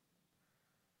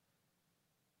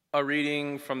A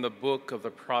reading from the book of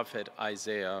the prophet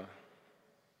Isaiah.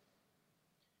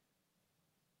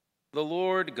 The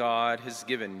Lord God has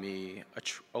given me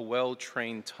a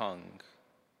well-trained tongue,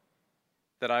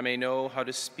 that I may know how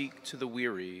to speak to the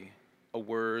weary a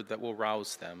word that will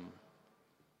rouse them.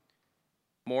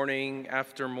 Morning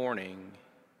after morning,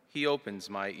 he opens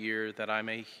my ear that I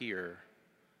may hear,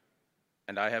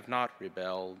 and I have not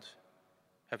rebelled,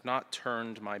 have not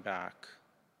turned my back.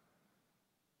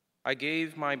 I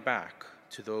gave my back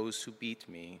to those who beat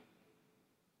me,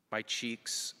 my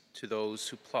cheeks to those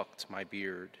who plucked my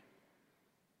beard.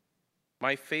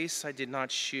 My face I did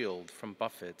not shield from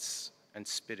buffets and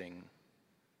spitting.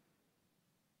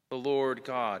 The Lord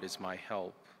God is my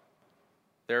help,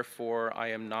 therefore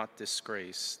I am not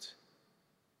disgraced.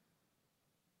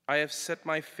 I have set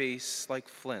my face like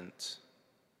flint,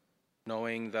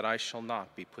 knowing that I shall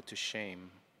not be put to shame.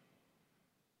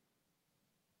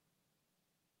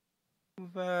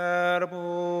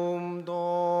 Verbum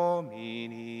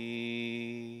Domini.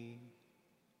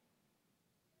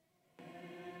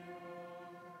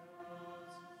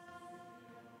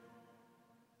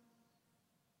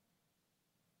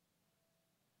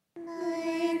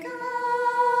 My God,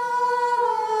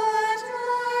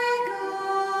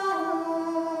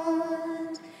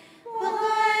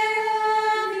 why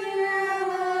have you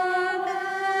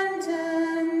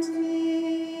abandoned me?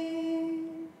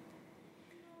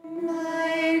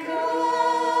 My God,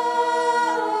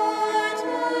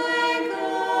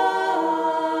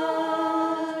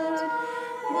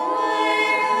 why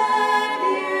have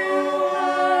you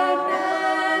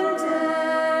abandoned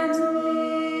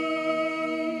me?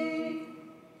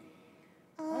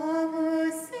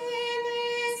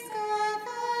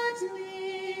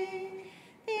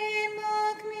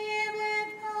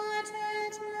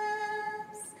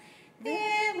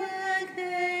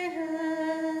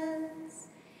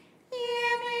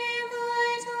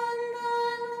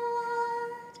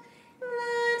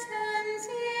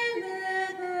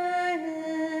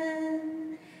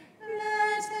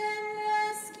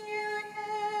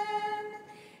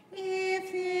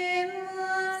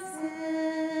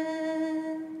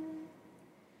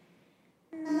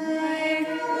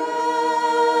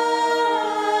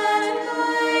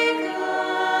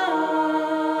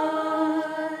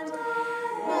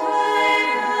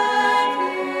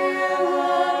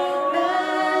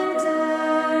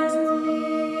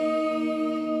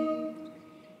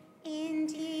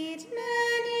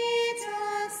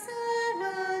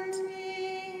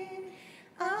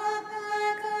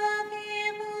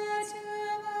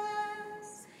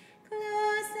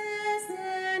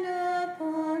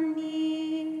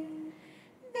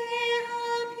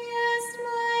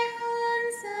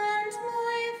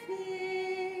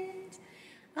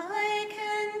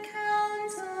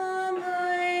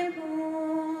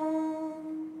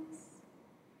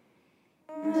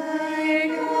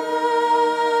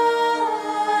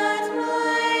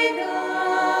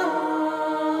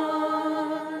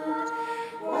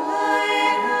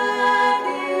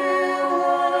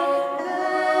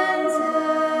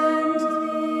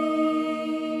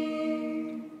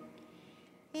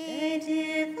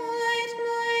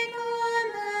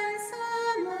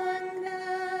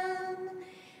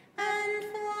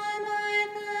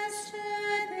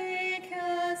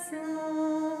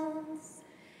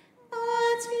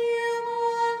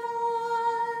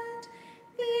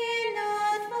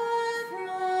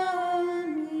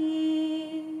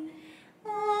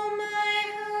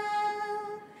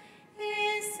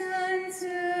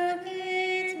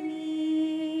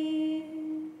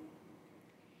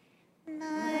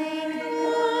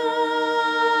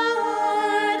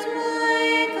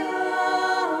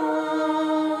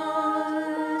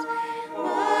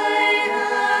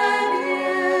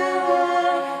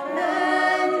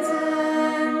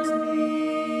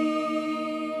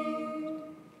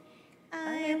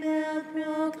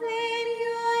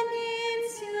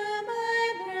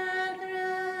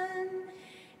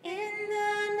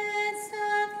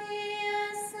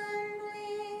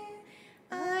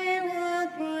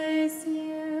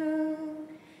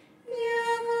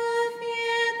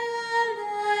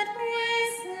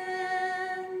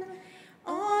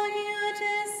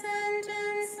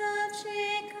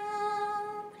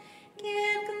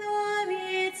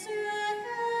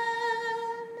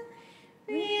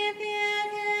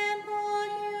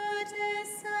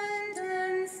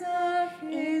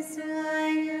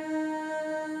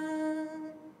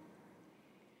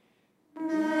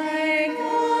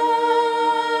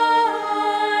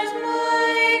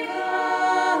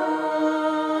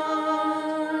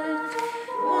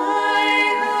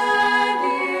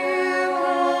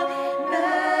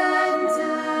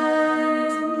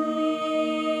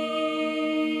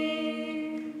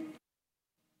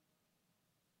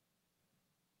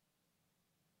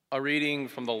 A reading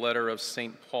from the letter of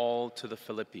St. Paul to the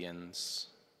Philippians.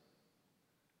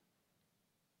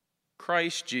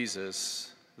 Christ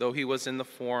Jesus, though he was in the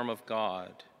form of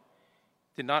God,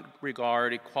 did not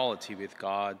regard equality with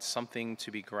God something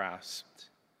to be grasped.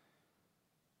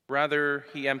 Rather,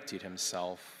 he emptied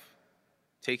himself,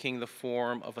 taking the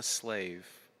form of a slave,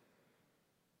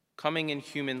 coming in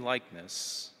human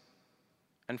likeness,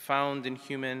 and found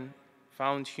human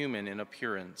in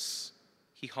appearance,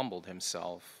 he humbled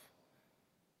himself,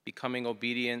 becoming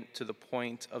obedient to the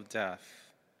point of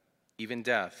death, even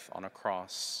death on a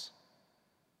cross.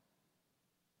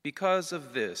 Because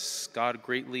of this, God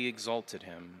greatly exalted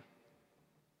him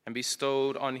and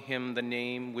bestowed on him the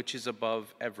name which is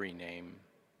above every name,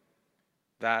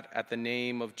 that at the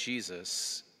name of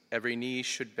Jesus every knee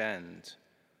should bend,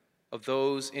 of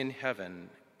those in heaven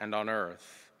and on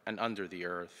earth and under the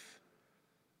earth,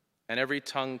 and every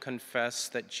tongue confess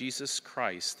that Jesus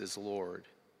Christ is Lord,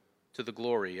 to the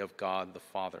glory of God the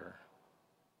Father.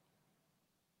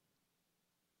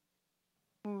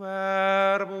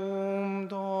 Verbum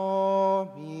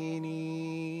Domini.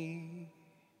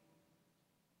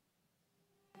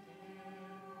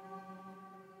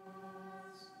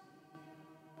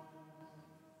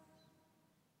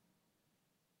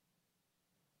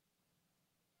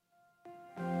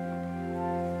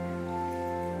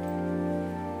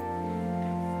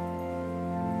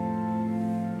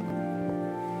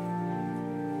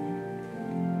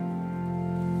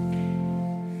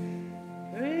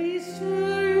 Praise to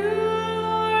you,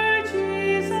 Lord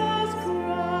Jesus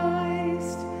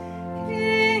Christ,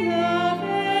 King of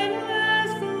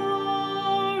endless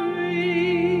glory.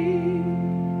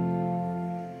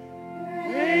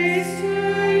 Praise to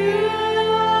you,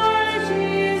 Lord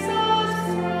Jesus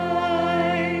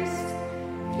Christ,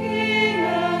 King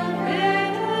of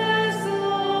endless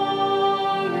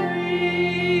glory.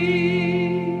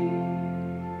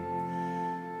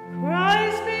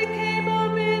 Christ became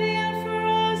obedient for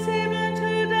us even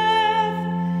to death,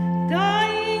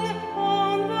 dying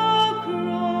on the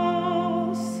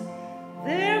cross.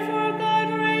 Therefore God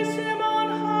raised him on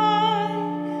high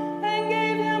and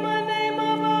gave him a name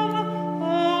above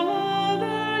all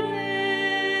other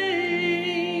names.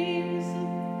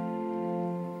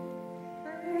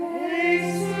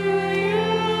 Praise to you,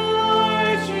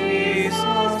 Lord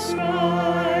Jesus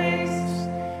Christ,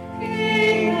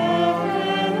 King of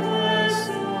endless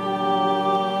glory.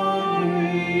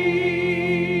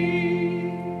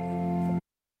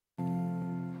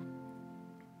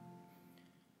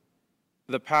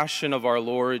 The Passion of our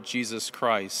Lord Jesus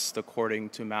Christ according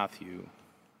to Matthew.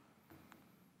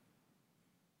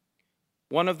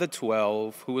 One of the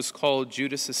 12, who was called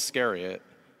Judas Iscariot,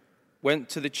 went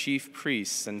to the chief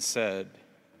priests and said,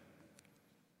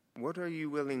 "What are you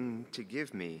willing to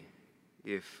give me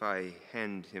if I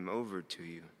hand him over to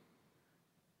you?"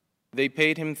 They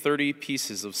paid him 30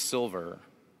 pieces of silver,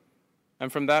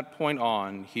 and from that point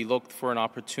on, he looked for an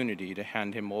opportunity to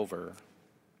hand him over.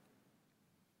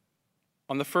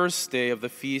 On the first day of the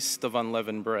Feast of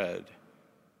Unleavened Bread,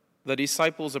 the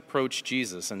disciples approached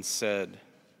Jesus and said,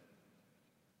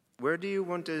 "Where do you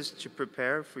want us to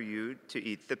prepare for you to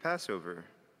eat the Passover?"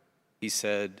 He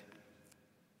said,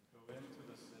 "Go into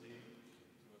the city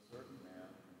to a certain man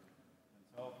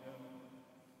and tell him,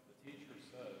 the teacher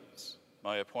says,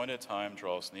 'My appointed time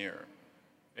draws near.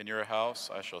 In your house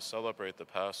I shall celebrate the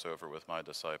Passover with my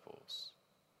disciples.'"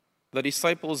 The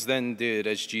disciples then did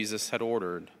as Jesus had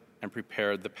ordered and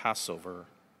prepared the Passover.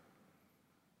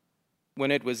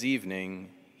 When it was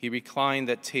evening, he reclined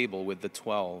at table with the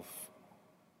 12.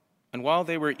 And while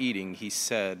they were eating, he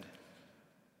said,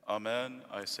 "Amen,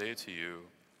 I say to you,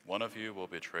 one of you will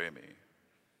betray me."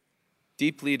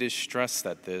 Deeply distressed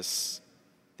at this,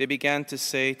 they began to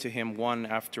say to him one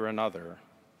after another.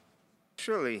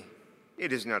 "Surely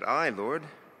it is not I, Lord."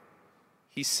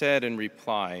 He said in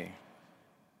reply,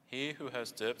 "He who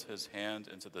has dipped his hand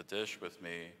into the dish with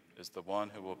me is the one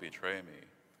who will betray me.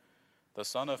 The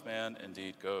Son of Man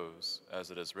indeed goes, as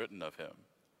it is written of him.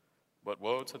 But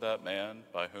woe to that man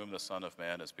by whom the Son of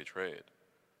Man is betrayed.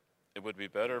 It would be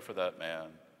better for that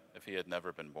man if he had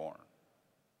never been born."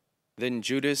 Then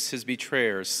Judas, his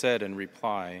betrayer, said in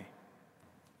reply,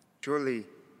 "Surely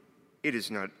it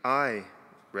is not I,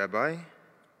 Rabbi."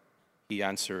 He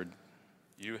answered,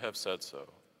 "You have said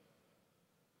so."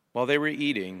 While they were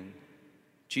eating,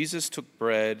 Jesus took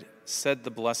bread, said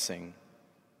the blessing,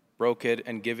 broke it,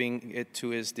 and giving it to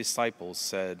his disciples,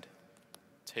 said,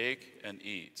 "Take and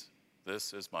eat.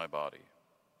 This is my body."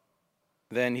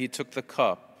 Then he took the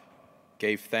cup,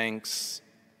 gave thanks,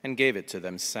 and gave it to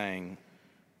them, saying,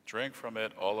 "Drink from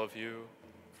it, all of you,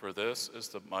 for this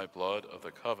is my blood of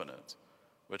the covenant,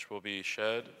 which will be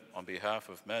shed on behalf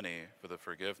of many for the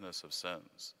forgiveness of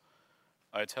sins.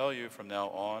 I tell you, from now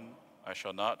on, I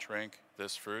shall not drink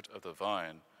this fruit of the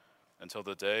vine until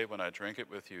the day when I drink it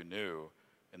with you new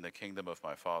in the kingdom of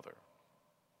my Father."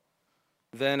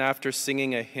 Then, after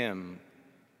singing a hymn,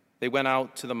 they went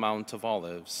out to the Mount of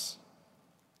Olives.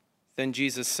 Then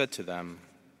Jesus said to them,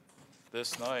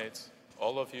 "This night,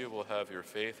 all of you will have your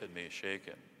faith in me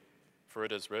shaken, for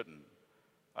it is written,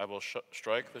 I will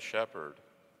strike the shepherd,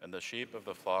 and the sheep of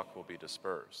the flock will be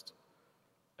dispersed.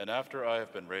 And after I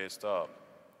have been raised up,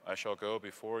 I shall go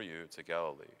before you to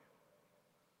Galilee."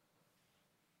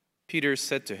 Peter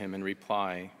said to him in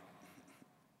reply,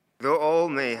 "Though all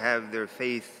may have their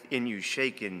faith in you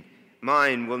shaken,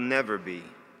 mine will never be."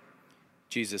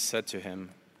 Jesus said to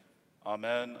him,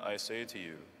 "Amen, I say to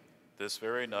you, this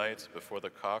very night before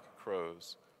the cock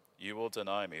crows, you will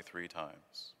deny me 3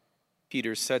 times.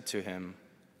 Peter said to him,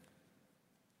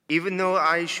 "Even though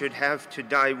I should have to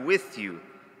die with you,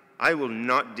 I will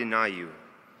not deny you."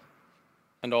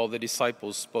 And all the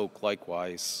disciples spoke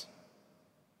likewise.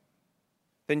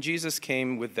 Then Jesus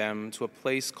came with them to a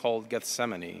place called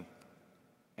Gethsemane,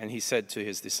 and he said to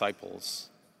his disciples,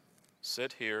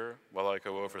 "Sit here while I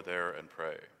go over there and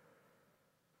pray."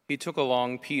 He took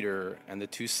along Peter and the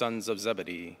 2 sons of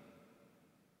Zebedee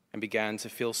and began to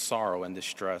feel sorrow and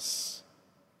distress.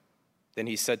 Then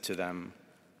he said to them,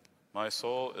 "My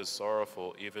soul is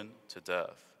sorrowful even to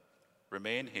death.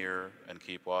 Remain here and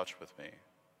keep watch with me."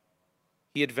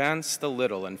 He advanced a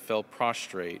little and fell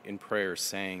prostrate in prayer,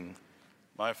 saying,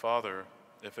 "My Father,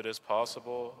 if it is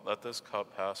possible, let this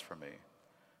cup pass from me.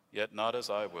 Yet not as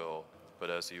I will, but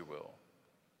as you will."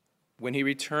 When he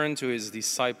returned to his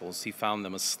disciples, he found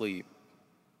them asleep.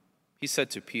 He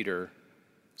said to Peter,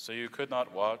 "So you could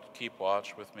not keep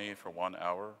watch with me for 1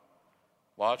 hour?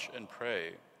 Watch and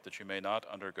pray that you may not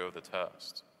undergo the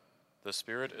test. The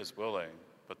spirit is willing,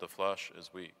 but the flesh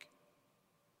is weak."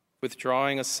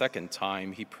 Withdrawing a second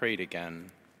time, he prayed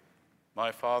again,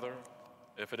 "My Father,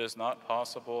 if it is not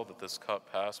possible that this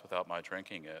cup pass without my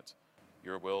drinking it,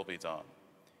 your will be done."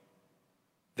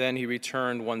 Then he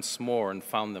returned once more and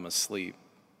found them asleep,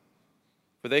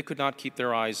 for they could not keep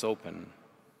their eyes open.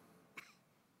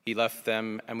 He left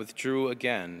them and withdrew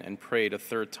again and prayed a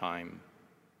third time,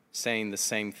 saying the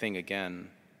same thing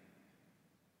again.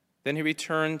 Then he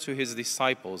returned to his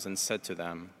disciples and said to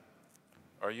them,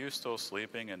 "Are you still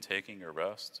sleeping and taking your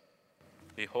rest?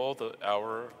 Behold, the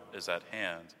hour is at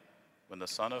hand when the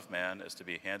Son of Man is to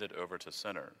be handed over to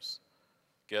sinners.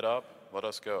 Get up, let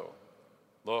us go.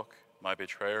 Look, my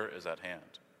betrayer is at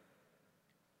hand."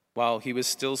 While he was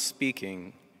still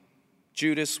speaking,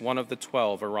 Judas, one of the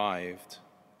 12, arrived,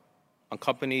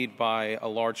 accompanied by a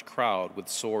large crowd with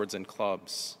swords and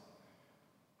clubs,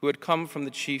 who had come from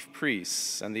the chief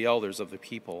priests and the elders of the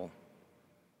people.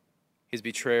 His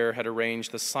betrayer had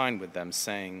arranged a sign with them,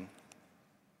 saying,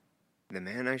 "The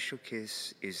man I shall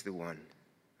kiss is the one.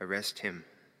 Arrest him."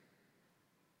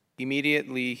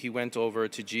 Immediately he went over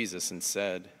to Jesus and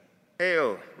said,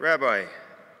 "Hail, Rabbi!"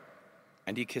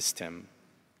 and he kissed him.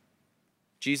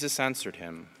 Jesus answered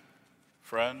him,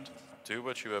 "Friend, do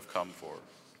what you have come for."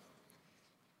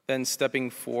 Then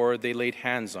stepping forward, they laid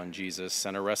hands on Jesus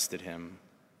and arrested him.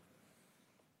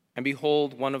 And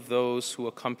behold, one of those who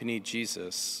accompanied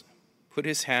Jesus put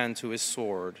his hand to his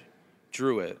sword,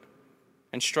 drew it,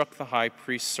 and struck the high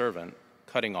priest's servant,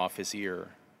 cutting off his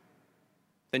ear.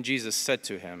 Then Jesus said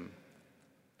to him,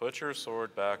 "Put your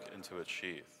sword back into its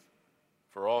sheath,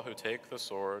 for all who take the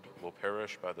sword will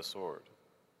perish by the sword.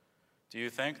 Do you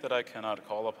think that I cannot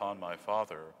call upon my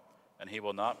Father, and he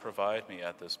will not provide me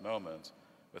at this moment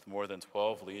with more than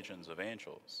 12 legions of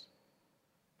angels?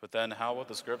 But then how will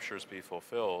the scriptures be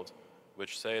fulfilled,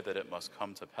 which say that it must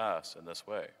come to pass in this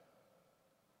way?"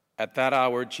 At that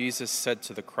hour Jesus said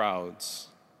to the crowds,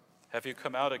 "Have you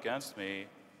come out against me,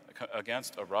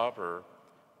 against a robber,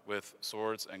 with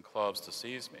swords and clubs to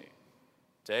seize me?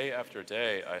 Day after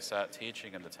day I sat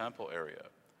teaching in the temple area,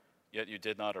 yet you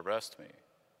did not arrest me.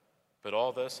 But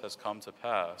all this has come to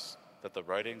pass, that the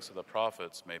writings of the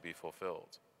prophets may be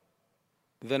fulfilled."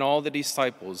 Then all the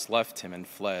disciples left him and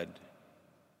fled.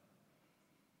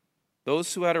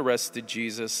 Those who had arrested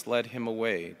Jesus led him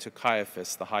away to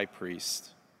Caiaphas the high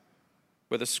priest,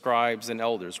 where the scribes and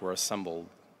elders were assembled.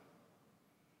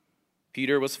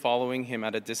 Peter was following him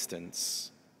at a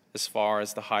distance, as far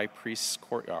as the high priest's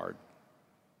courtyard.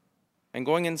 And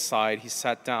going inside, he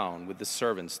sat down with the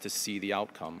servants to see the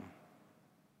outcome.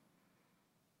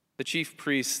 The chief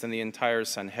priests and the entire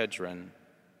Sanhedrin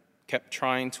kept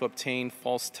trying to obtain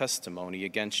false testimony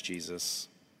against Jesus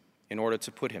in order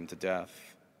to put him to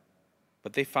death,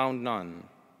 but they found none.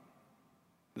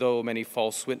 though many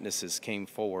false witnesses came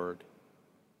forward.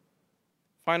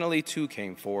 Finally, 2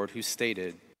 came forward who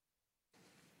stated,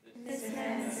 "This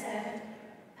man said,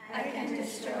 I can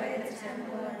destroy the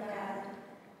temple of God,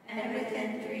 and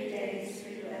within 3 days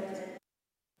rebuild it."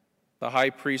 The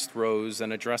high priest rose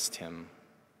and addressed him.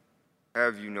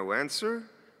 Have you no answer?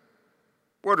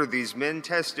 What are these men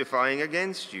testifying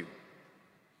against you?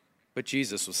 But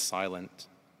Jesus was silent.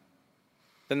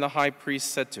 Then the high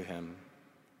priest said to him,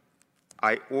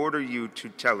 I order you to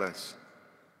tell us,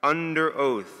 under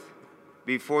oath,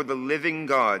 before the living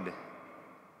God,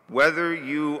 whether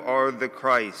you are the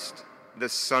Christ, the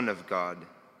Son of God.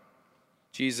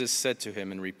 Jesus said to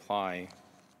him in reply,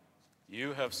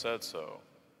 You have said so,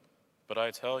 but I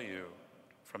tell you,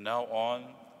 from now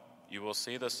on, you will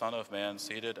see the Son of Man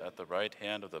seated at the right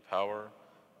hand of the power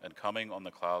and coming on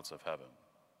the clouds of heaven.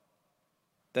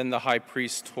 Then the high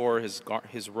priest tore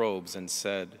his robes and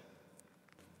said,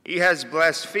 He has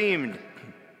blasphemed.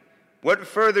 What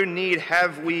further need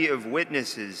have we of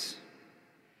witnesses?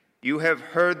 You have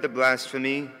heard the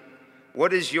blasphemy.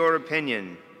 What is your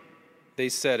opinion? They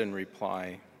said in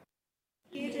reply,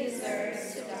 He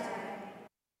deserves to die.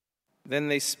 Then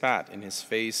they spat in his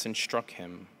face and struck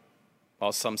him,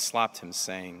 while some slapped him,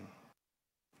 saying,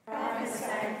 Prophesy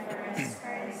for us,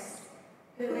 Christ.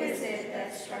 Who is it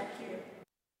that struck you?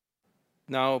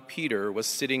 Now Peter was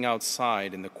sitting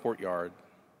outside in the courtyard.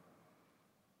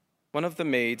 One of the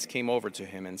maids came over to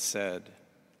him and said,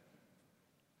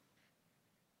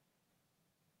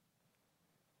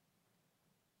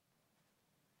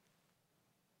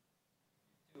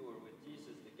 You were with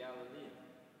Jesus the Galilean.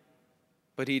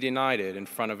 but he denied it in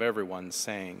front of everyone,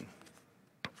 saying,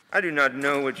 I do not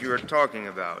know what you are talking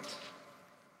about.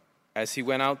 As he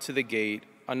went out to the gate,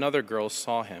 another girl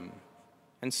saw him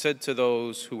and said to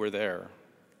those who were there,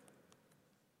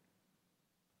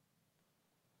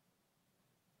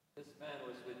 This man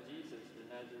was with Jesus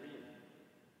the Nazarene.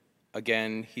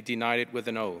 Again, he denied it with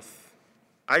an oath.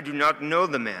 I do not know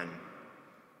the man.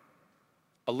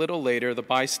 A little later, the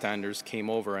bystanders came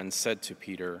over and said to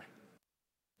Peter,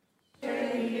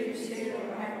 Surely you too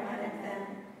are one of them.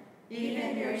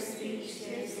 Even your speech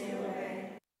gives you away.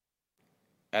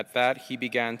 At that, he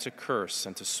began to curse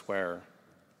and to swear.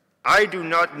 I do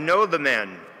not know the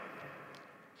man.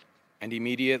 And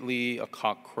immediately a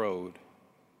cock crowed.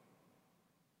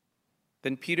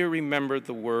 Then Peter remembered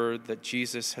the word that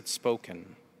Jesus had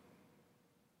spoken.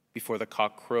 Before the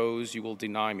cock crows, you will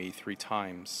deny me 3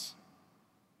 times.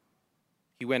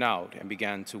 He went out and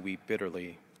began to weep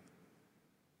bitterly.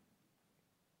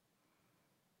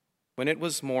 When it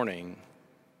was morning,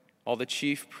 all the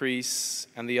chief priests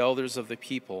and the elders of the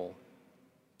people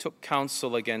took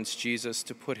counsel against Jesus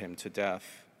to put him to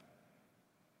death.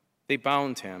 They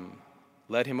bound him,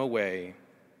 led him away,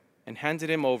 and handed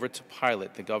him over to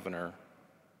Pilate the governor.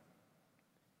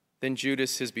 Then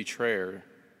Judas, his betrayer,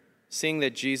 seeing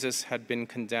that Jesus had been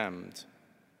condemned,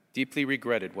 deeply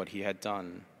regretted what he had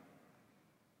done.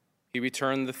 He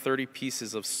returned the 30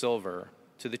 pieces of silver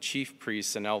to the chief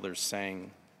priests and elders,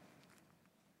 saying,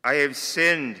 I have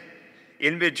sinned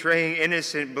in betraying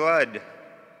innocent blood.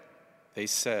 They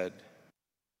said,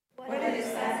 What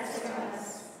is that to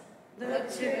us? Look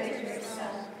to it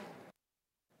yourself.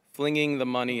 Flinging the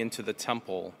money into the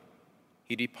temple,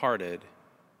 he departed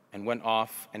and went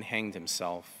off and hanged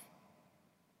himself.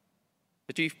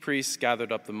 The chief priests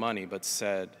gathered up the money, but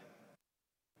said,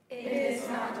 It is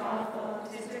not lawful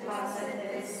to deposit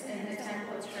this in the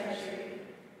temple treasury,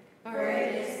 for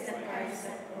it is the price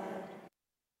of blood.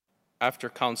 After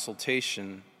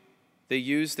consultation, they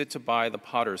used it to buy the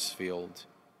potter's field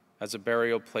as a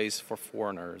burial place for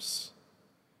foreigners.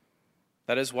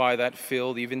 That is why that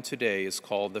field even today is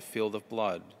called the field of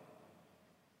blood.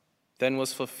 Then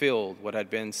was fulfilled what had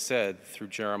been said through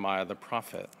Jeremiah the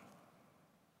prophet.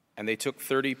 And they took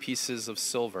 30 pieces of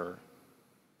silver,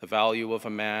 the value of a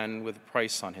man with a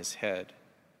price on his head,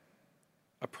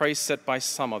 a price set by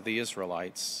some of the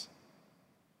Israelites,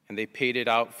 and they paid it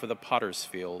out for the potter's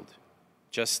field,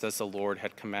 just as the Lord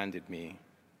had commanded me.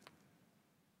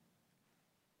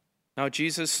 Now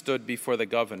Jesus stood before the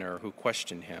governor, who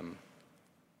questioned him.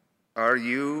 Are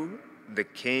you the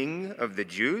king of the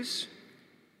Jews?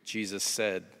 Jesus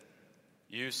said,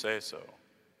 You say so.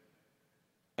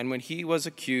 and when he was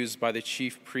accused by the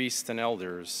chief priests and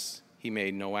elders, he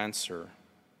made no answer.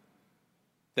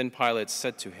 Then Pilate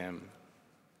said to him,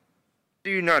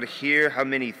 Do you not hear how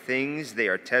many things they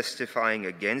are testifying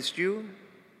against you?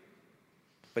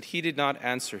 But he did not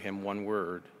answer him one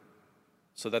word,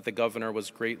 so that the governor was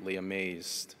greatly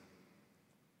amazed.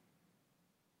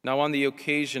 Now on the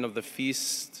occasion of the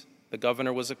feast, the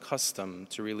governor was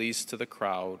accustomed to release to the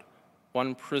crowd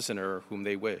one prisoner whom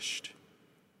they wished.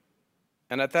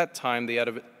 And at that time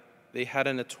they had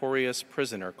a notorious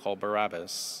prisoner called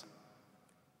Barabbas.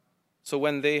 So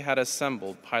when they had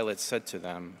assembled, Pilate said to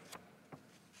them,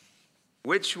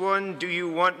 "Which one do you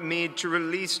want me to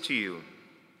release to you,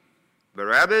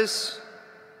 Barabbas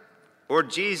or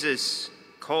Jesus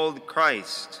called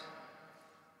Christ?"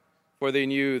 For they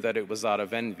knew that it was out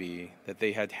of envy that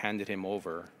they had handed him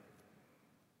over.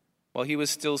 While he was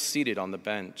still seated on the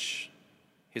bench,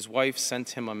 his wife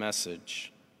sent him a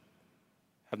message: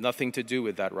 "Have nothing to do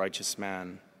with that righteous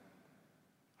man.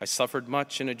 I suffered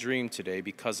much in a dream today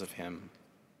because of him."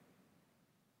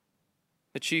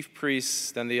 The chief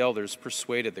priests and the elders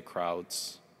persuaded the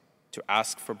crowds to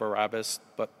ask for Barabbas,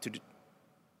 but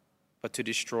to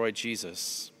destroy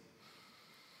Jesus.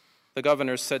 The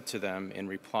governor said to them in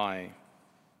reply,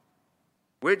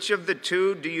 "Which of the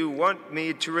two do you want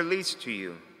me to release to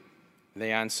you?"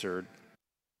 They answered,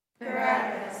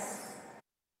 Barabbas.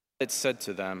 Pilate said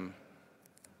to them,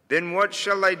 "Then what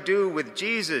shall I do with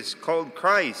Jesus called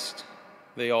Christ?"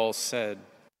 They all said,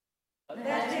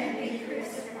 Let him be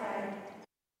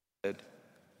crucified.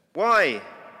 "Why?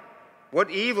 What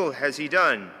evil has he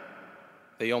done?"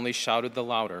 They only shouted the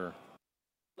louder.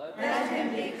 Let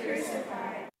him be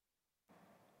crucified.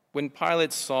 When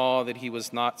Pilate saw that he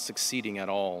was not succeeding at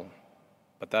all,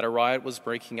 but that a riot was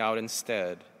breaking out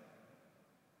instead,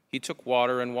 he took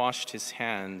water and washed his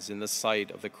hands in the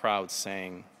sight of the crowd,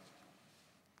 saying,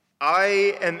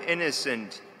 "I am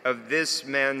innocent of this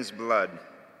man's blood.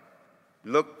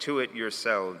 Look to it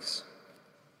yourselves."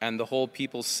 And the whole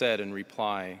people said in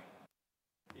reply,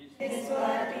 His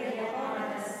blood be upon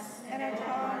us and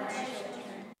upon our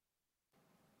children.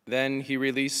 Then he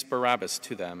released Barabbas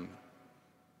to them.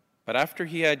 But after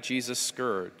he had Jesus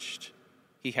scourged,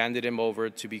 he handed him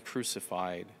over to be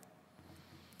crucified.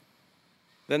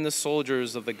 Then the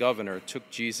soldiers of the governor took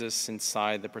Jesus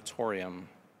inside the praetorium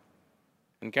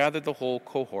and gathered the whole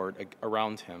cohort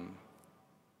around him.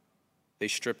 They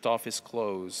stripped off his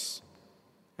clothes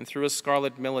and threw a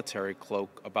scarlet military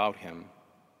cloak about him.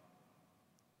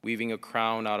 Weaving a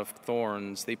crown out of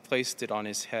thorns, they placed it on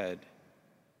his head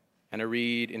and a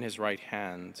reed in his right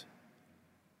hand.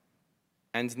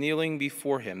 And kneeling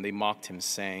before him, they mocked him,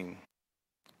 saying,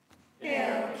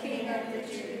 Hail, King of the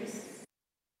Jews.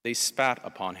 They spat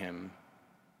upon him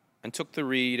and took the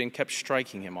reed and kept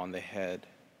striking him on the head.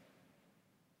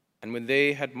 And when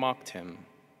they had mocked him,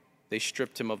 they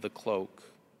stripped him of the cloak,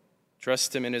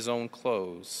 dressed him in his own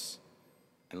clothes,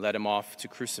 and led him off to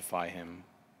crucify him.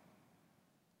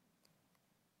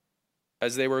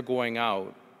 As they were going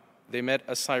out, they met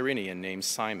a Cyrenian named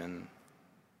Simon.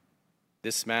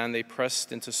 This man they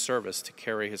pressed into service to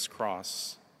carry his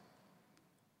cross.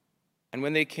 And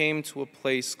when they came to a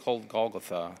place called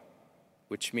Golgotha,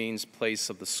 which means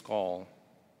place of the skull,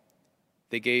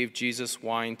 they gave Jesus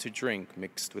wine to drink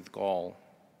mixed with gall.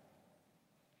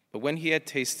 But when he had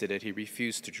tasted it, he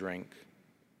refused to drink.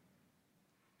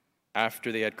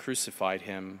 After they had crucified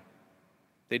him,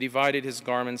 they divided his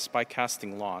garments by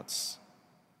casting lots.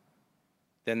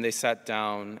 Then they sat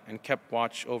down and kept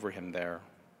watch over him there.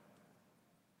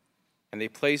 And they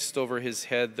placed over his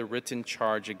head the written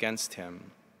charge against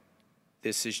him: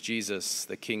 "This is Jesus,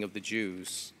 the King of the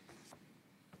Jews."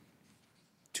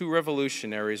 2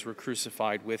 revolutionaries were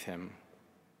crucified with him,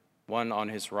 one on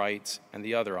his right and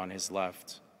the other on his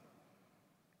left.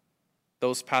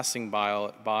 Those passing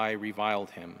by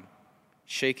reviled him,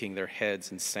 shaking their heads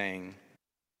and saying,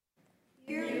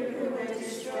 You who would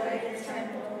destroy the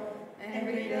temple and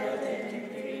rebuild it in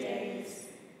 3 days,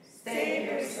 save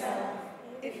yourself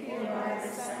if you are the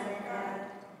Son of God,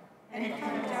 and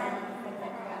come down from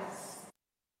the cross.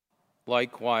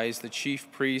 Likewise, the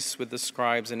chief priests with the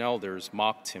scribes and elders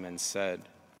mocked him and said,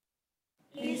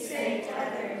 He saved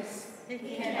others, he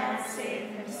cannot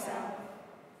save himself.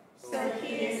 So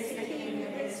he is the King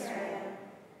of Israel.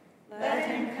 Let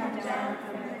him come down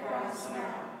from the cross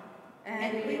now,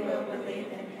 and we will believe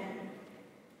in him.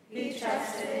 He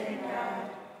trusted in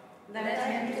God.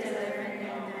 Let him deliver him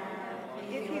now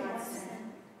if he wants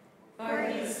him. For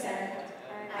he said,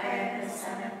 I am the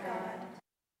Son of God.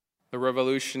 The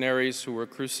revolutionaries who were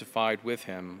crucified with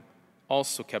him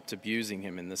also kept abusing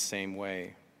him in the same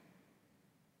way.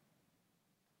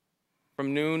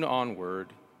 From noon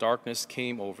onward, darkness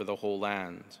came over the whole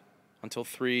land until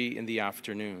 3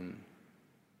 p.m.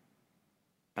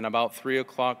 And about 3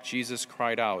 o'clock, Jesus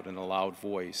cried out in a loud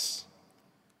voice,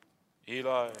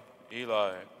 Eli,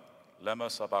 Eli,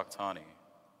 lema sabachthani,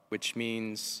 which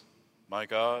means, my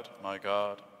God,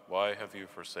 why have you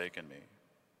forsaken me?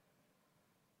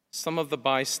 Some of the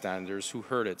bystanders who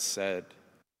heard it said,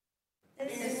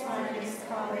 This one is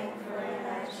calling for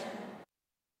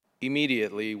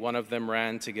Immediately, one of them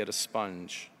ran to get a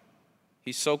sponge.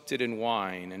 He soaked it in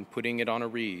wine and, putting it on a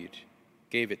reed,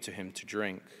 gave it to him to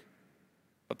drink.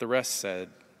 But the rest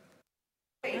said,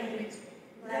 "Wait,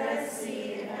 let us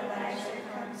see if Elijah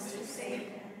comes to save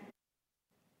him."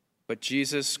 But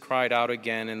Jesus cried out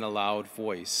again in a loud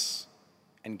voice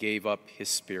and gave up his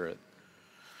spirit.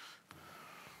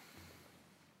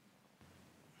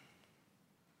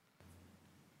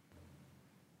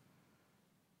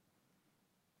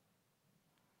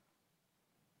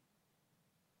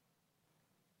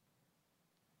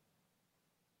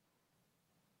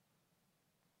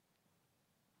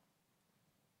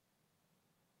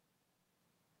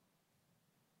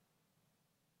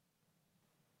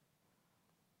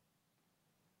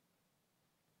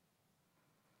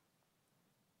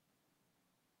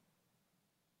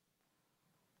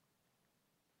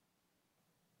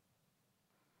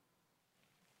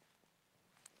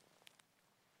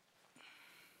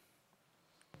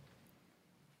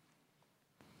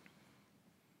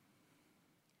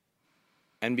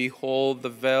 And behold, the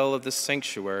veil of the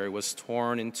sanctuary was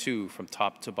torn in two from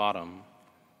top to bottom.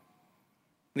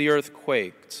 The earth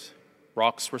quaked,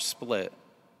 rocks were split,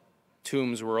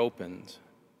 tombs were opened,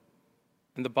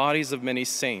 and the bodies of many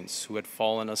saints who had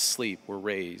fallen asleep were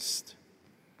raised.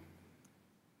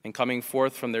 And coming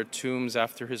forth from their tombs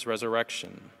after his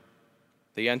resurrection,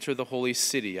 they entered the holy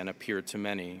city and appeared to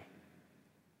many.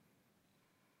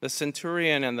 The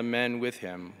centurion and the men with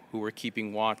him who were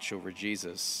keeping watch over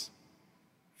Jesus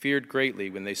feared greatly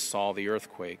when they saw the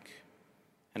earthquake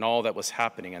and all that was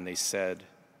happening, and they said,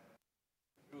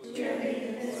 "Surely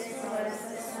this was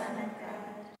the Son of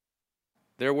God."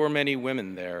 There were many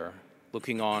women there,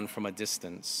 looking on from a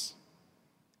distance,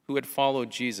 who had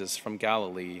followed Jesus from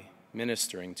Galilee,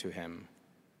 ministering to him.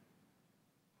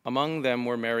 Among them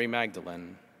were Mary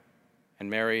Magdalene, and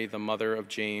Mary, the mother of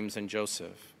James and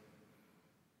Joseph,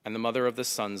 and the mother of the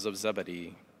sons of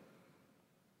Zebedee.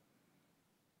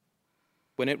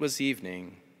 When it was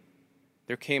evening,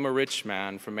 there came a rich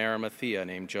man from Arimathea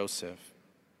named Joseph,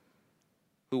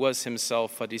 who was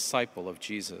himself a disciple of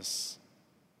Jesus.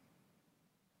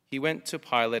 He went to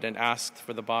Pilate and asked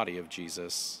for the body of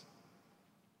Jesus.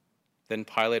 Then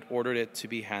Pilate ordered it to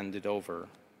be handed over.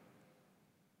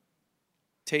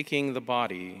 Taking the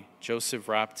body, Joseph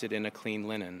wrapped it in a clean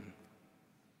linen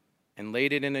and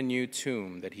laid it in a new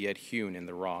tomb that he had hewn in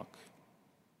the rock.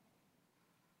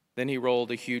 Then he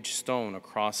rolled a huge stone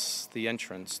across the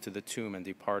entrance to the tomb and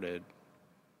departed.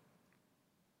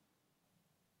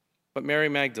 But Mary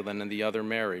Magdalene and the other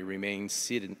Mary remained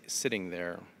sitting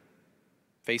there,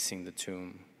 facing the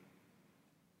tomb.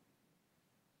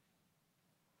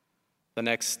 The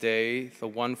next day, the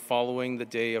one following the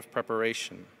day of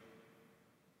preparation,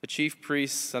 the chief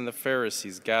priests and the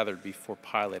Pharisees gathered before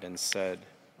Pilate and said,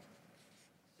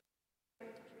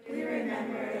 "We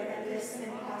remember that this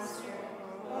impostor,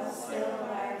 while still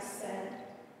alive, said,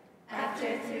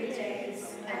 'After 3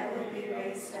 days I will be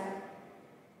raised up.'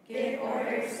 Give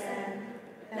orders then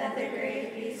that the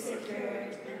grave be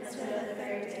secured until the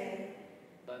 3rd day,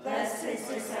 lest his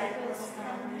disciples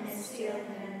come and steal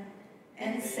him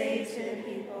and say to the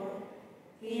people,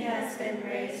 'He has been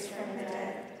raised from the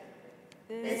dead.'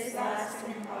 This last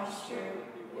imposture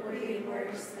will be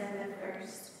worse than the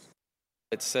first."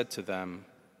 It said to them,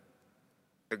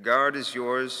 The guard is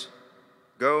yours.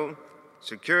 Go,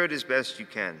 secure it as best you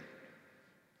can.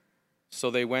 So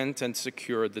they went and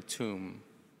secured the tomb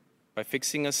by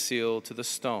fixing a seal to the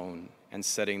stone and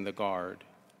setting the guard.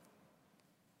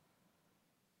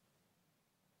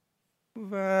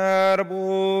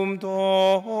 Verbum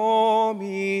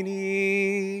Domini.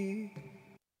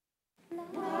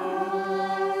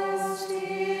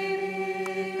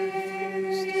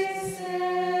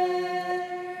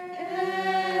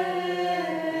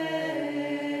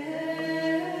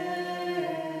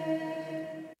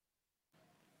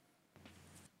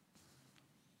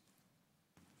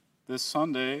 This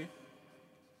Sunday,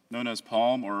 known as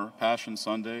Palm or Passion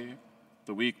Sunday,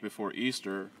 the week before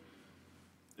Easter,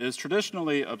 is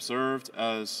traditionally observed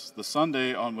as the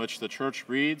Sunday on which the Church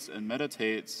reads and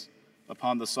meditates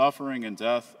upon the suffering and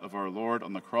death of our Lord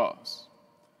on the cross.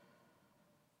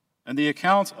 And the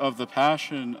account of the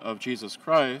Passion of Jesus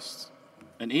Christ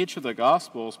in each of the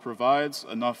Gospels provides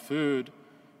enough food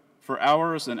for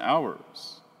hours and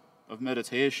hours of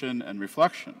meditation and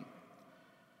reflection.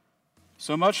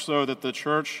 So much so that the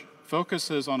Church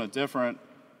focuses on a different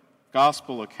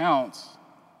Gospel account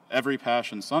every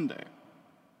Passion Sunday.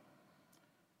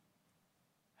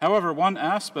 However, one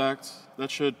aspect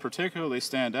that should particularly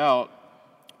stand out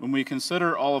when we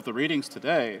consider all of the readings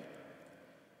today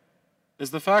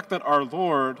is the fact that our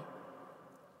Lord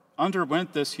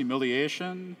underwent this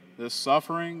humiliation, this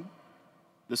suffering,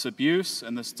 this abuse,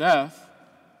 and this death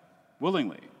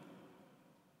willingly.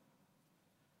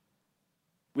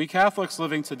 We Catholics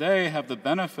living today have the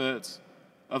benefit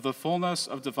of the fullness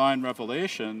of divine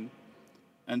revelation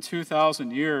and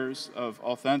 2,000 years of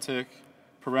authentic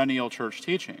perennial church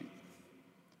teaching.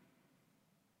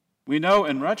 We know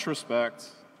in retrospect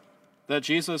that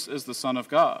Jesus is the Son of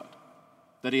God,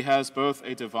 that he has both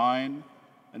a divine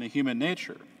and a human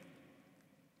nature.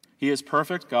 He is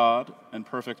perfect God and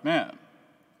perfect man.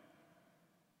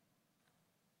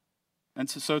 And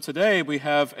so today we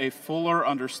have a fuller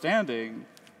understanding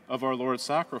of our Lord's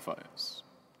sacrifice.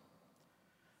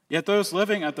 Yet those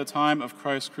living at the time of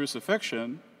Christ's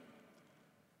crucifixion,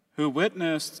 who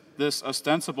witnessed this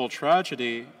ostensible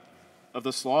tragedy of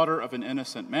the slaughter of an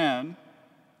innocent man,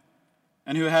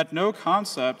 and who had no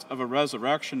concept of a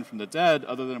resurrection from the dead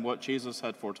other than what Jesus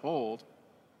had foretold,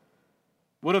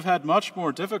 would have had much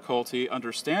more difficulty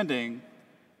understanding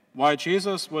why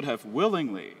Jesus would have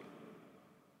willingly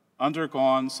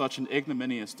undergone such an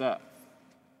ignominious death.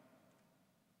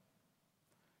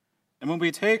 And when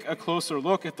we take a closer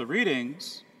look at the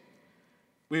readings,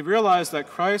 we realize that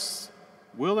Christ's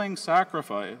willing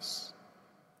sacrifice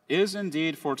is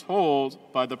indeed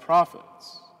foretold by the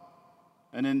prophets,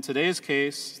 and in today's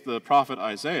case, the prophet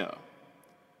Isaiah.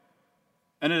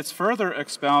 And it's further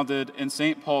expounded in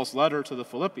St. Paul's letter to the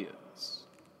Philippians.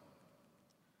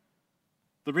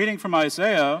 The reading from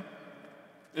Isaiah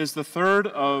is the third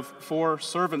of 4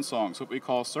 servant songs, what we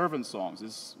call servant songs.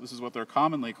 This is what they're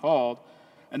commonly called,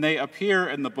 and they appear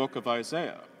in the book of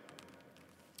Isaiah.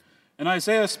 And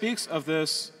Isaiah speaks of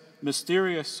this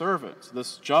mysterious servant,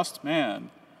 this just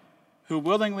man, who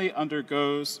willingly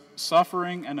undergoes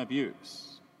suffering and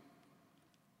abuse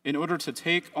in order to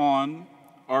take on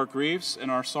our griefs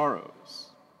and our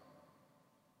sorrows.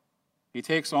 He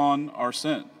takes on our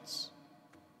sins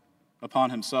upon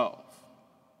himself.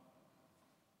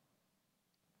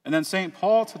 And then St.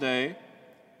 Paul today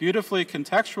beautifully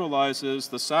contextualizes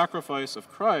the sacrifice of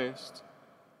Christ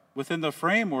within the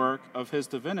framework of his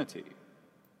divinity.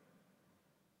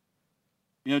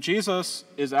 You know, Jesus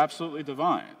is absolutely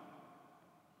divine,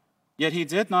 yet he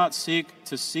did not seek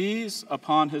to seize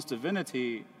upon his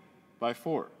divinity by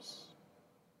force.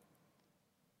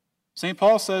 St.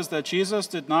 Paul says that Jesus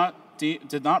did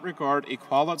not regard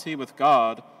equality with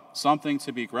God something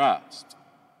to be grasped.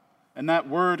 And that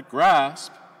word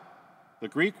grasp, the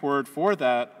Greek word for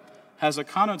that, has a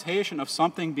connotation of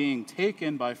something being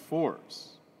taken by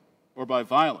force or by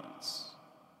violence.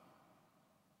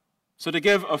 So to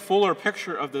give a fuller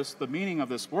picture of this, the meaning of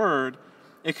this word,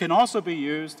 it can also be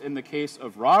used in the case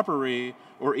of robbery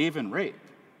or even rape.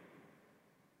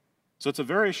 So it's a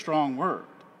very strong word.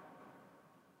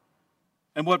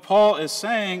 And what Paul is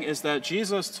saying is that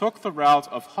Jesus took the route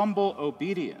of humble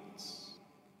obedience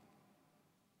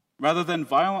rather than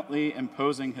violently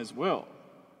imposing his will.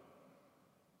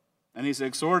 And he's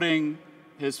exhorting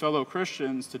his fellow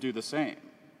Christians to do the same.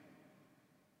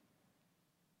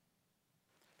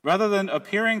 Rather than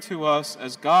appearing to us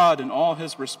as God in all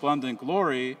his resplendent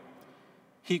glory,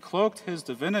 he cloaked his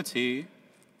divinity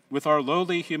with our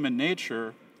lowly human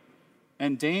nature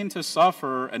and deigned to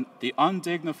suffer the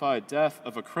undignified death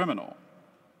of a criminal,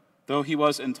 though he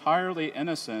was entirely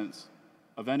innocent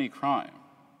of any crime.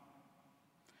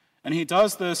 And he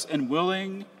does this in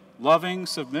willing, loving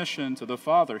submission to the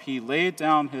Father. He laid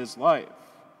down his life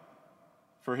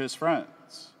for his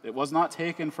friends. It was not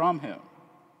taken from him.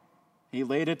 He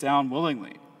laid it down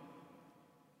willingly.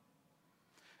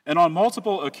 And on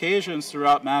multiple occasions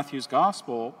throughout Matthew's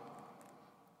gospel,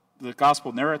 the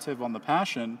gospel narrative on the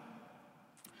Passion,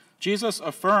 Jesus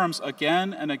affirms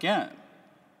again and again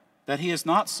that he is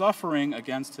not suffering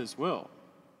against his will.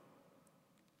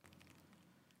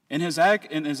 In his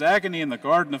agony in the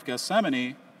Garden of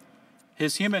Gethsemane,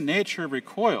 his human nature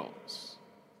recoils,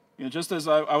 just as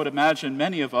I would imagine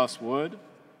many of us would,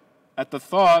 at the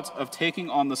thought of taking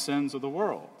on the sins of the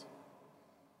world.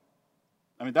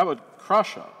 I mean, that would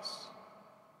crush us.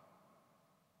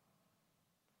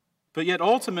 But yet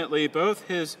ultimately, both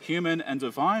his human and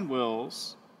divine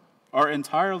wills are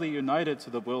entirely united to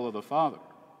the will of the Father.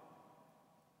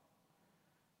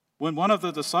 When one of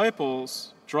the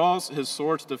disciples draws his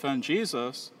sword to defend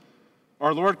Jesus,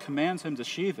 our Lord commands him to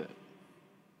sheathe it.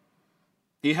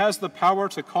 He has the power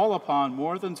to call upon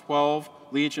more than 12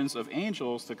 legions of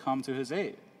angels to come to his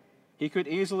aid. He could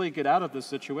easily get out of this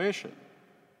situation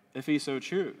if he so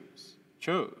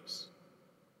chose.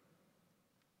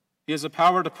 He has the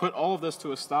power to put all of this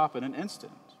to a stop in an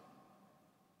instant.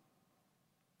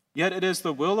 Yet it is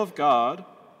the will of God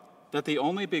that the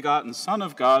only begotten Son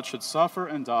of God should suffer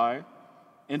and die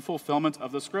in fulfillment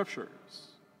of the Scriptures.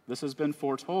 This has been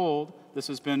foretold, this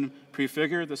has been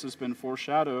prefigured, this has been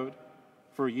foreshadowed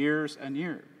for years and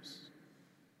years.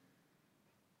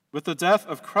 With the death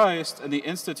of Christ and the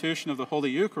institution of the Holy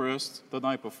Eucharist the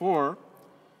night before,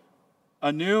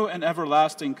 a new and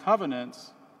everlasting covenant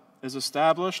is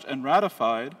established and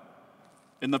ratified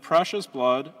in the precious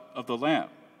blood of the Lamb.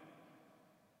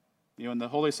 In the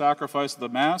holy sacrifice of the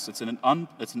Mass, it's an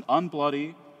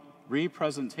unbloody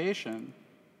representation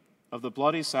of the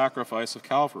bloody sacrifice of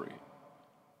Calvary.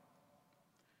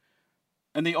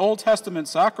 And the Old Testament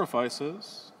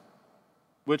sacrifices,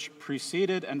 which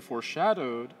preceded and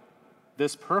foreshadowed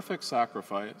this perfect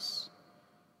sacrifice,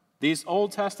 these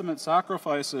Old Testament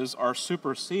sacrifices are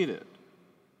superseded.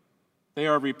 They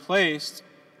are replaced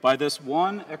by this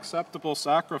one acceptable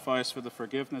sacrifice for the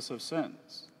forgiveness of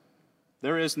sins.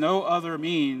 There is no other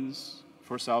means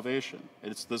for salvation.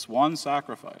 It's this one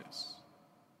sacrifice.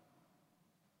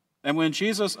 And when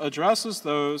Jesus addresses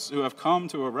those who have come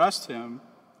to arrest him,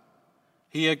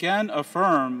 he again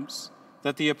affirms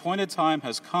that the appointed time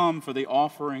has come for the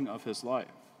offering of his life.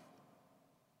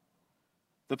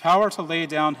 The power to lay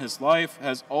down his life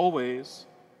has always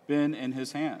been in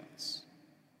his hands,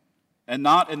 and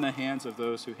not in the hands of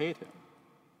those who hate him.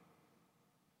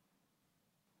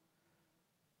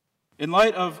 In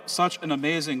light of such an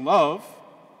amazing love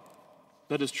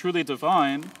that is truly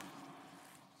divine,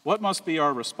 what must be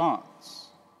our response?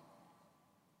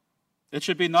 It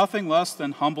should be nothing less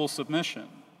than humble submission,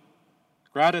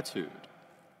 gratitude,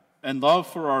 and love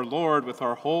for our Lord with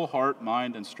our whole heart,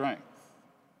 mind, and strength.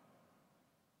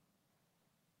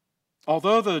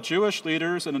 Although the Jewish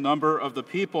leaders and a number of the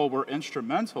people were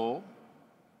instrumental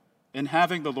in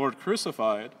having the Lord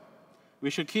crucified, we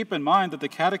should keep in mind that the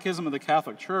Catechism of the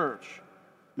Catholic Church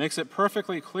makes it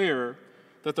perfectly clear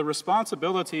that the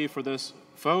responsibility for this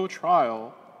faux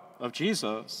trial of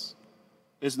Jesus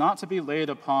is not to be laid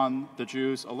upon the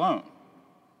Jews alone.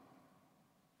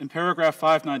 In paragraph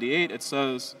 598, it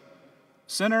says,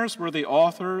 "Sinners were the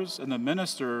authors and the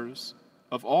ministers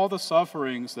of all the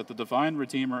sufferings that the divine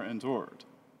Redeemer endured.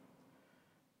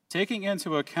 Taking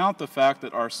into account the fact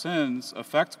that our sins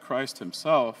affect Christ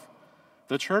himself,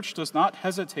 the Church does not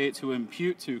hesitate to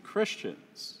impute to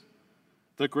Christians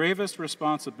the gravest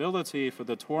responsibility for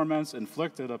the torments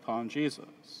inflicted upon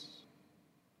Jesus."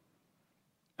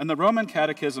 And the Roman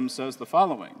Catechism says the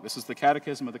following. This is the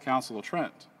Catechism of the Council of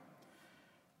Trent.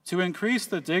 "To increase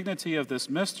the dignity of this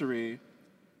mystery,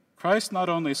 Christ not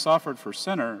only suffered for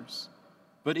sinners,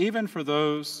 but even for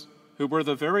those who were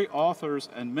the very authors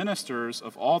and ministers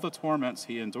of all the torments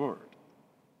he endured.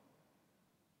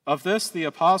 Of this the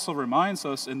apostle reminds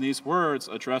us in these words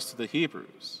addressed to the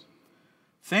Hebrews.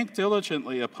 Think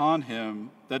diligently upon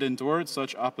him that endured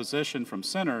such opposition from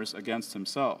sinners against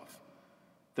himself,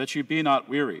 that you be not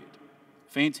wearied,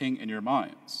 fainting in your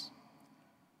minds.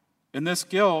 In this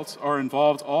guilt are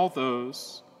involved all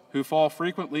those who fall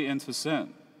frequently into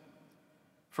sin.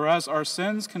 For as our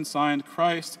sins consigned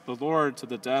Christ the Lord to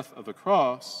the death of the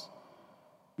cross,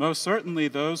 most certainly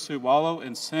those who wallow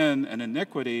in sin and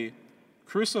iniquity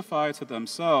crucify to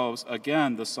themselves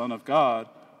again the Son of God,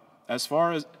 as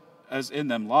far as in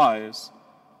them lies,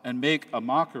 and make a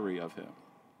mockery of him.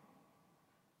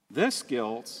 This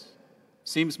guilt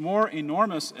seems more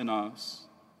enormous in us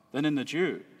than in the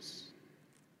Jews,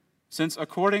 since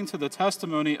according to the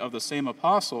testimony of the same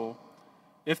apostle,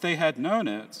 if they had known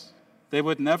it, they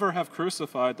would never have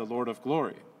crucified the Lord of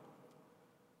glory.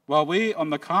 While we, on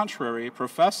the contrary,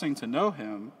 professing to know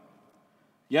him,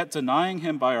 yet denying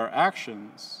him by our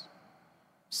actions,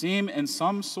 seem in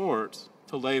some sort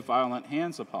to lay violent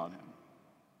hands upon him.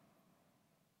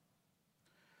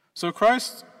 So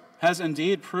Christ has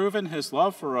indeed proven his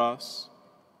love for us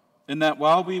in that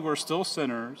while we were still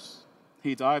sinners,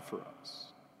 he died for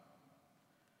us.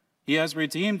 He has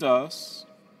redeemed us,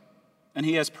 and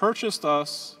he has purchased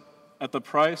us at the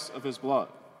price of his blood.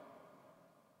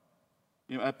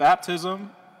 At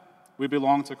baptism, we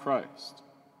belong to Christ.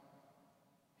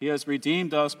 He has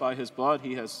redeemed us by his blood.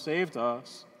 He has saved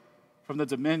us from the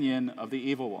dominion of the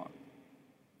evil one.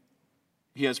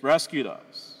 He has rescued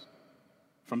us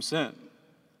from sin.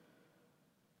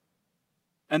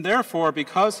 And therefore,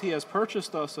 because he has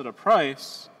purchased us at a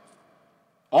price,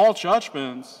 all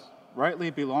judgment rightly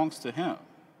belongs to him.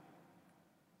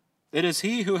 It is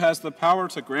he who has the power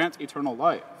to grant eternal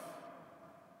life,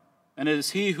 and it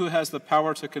is he who has the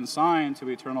power to consign to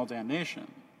eternal damnation.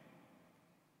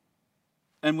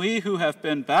 And we who have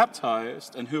been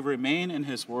baptized and who remain in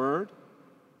his word,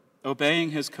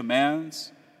 obeying his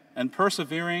commands and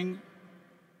persevering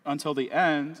until the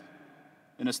end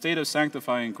in a state of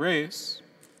sanctifying grace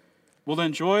will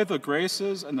enjoy the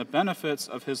graces and the benefits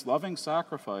of his loving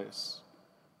sacrifice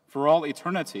for all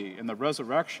eternity in the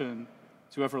resurrection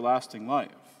to everlasting life.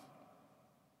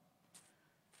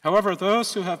 However,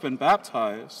 those who have been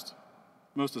baptized,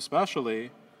 most especially,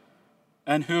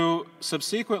 and who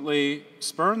subsequently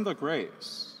spurn the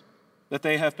grace that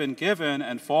they have been given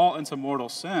and fall into mortal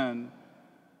sin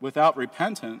without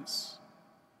repentance,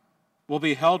 will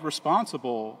be held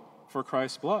responsible for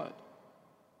Christ's blood.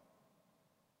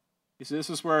 You see, this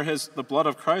is where the blood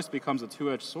of Christ becomes a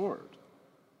two-edged sword.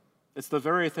 It's the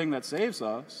very thing that saves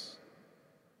us,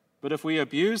 but if we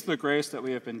abuse the grace that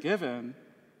we have been given,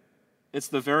 it's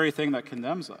the very thing that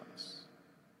condemns us.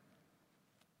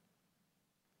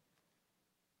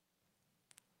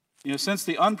 Since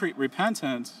the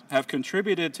unrepentant have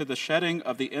contributed to the shedding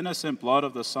of the innocent blood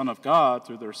of the Son of God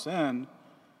through their sin,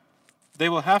 they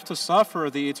will have to suffer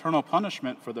the eternal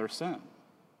punishment for their sin.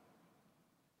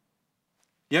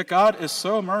 Yet God is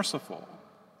so merciful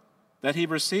that he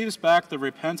receives back the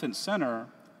repentant sinner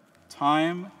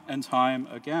time and time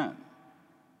again,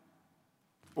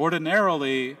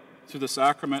 ordinarily through the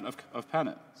sacrament of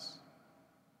penance.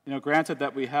 Granted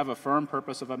that we have a firm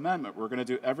purpose of amendment, we're going to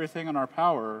do everything in our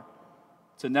power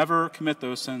to never commit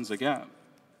those sins again.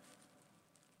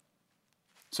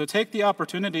 So take the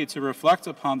opportunity to reflect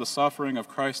upon the suffering of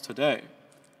Christ today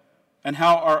and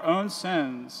how our own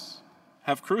sins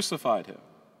have crucified him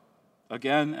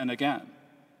again and again.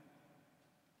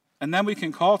 And then we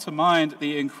can call to mind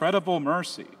the incredible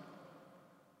mercy,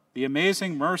 the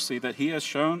amazing mercy that he has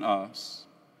shown us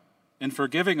in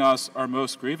forgiving us our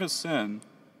most grievous sin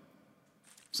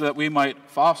so that we might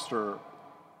foster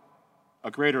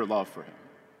a greater love for him.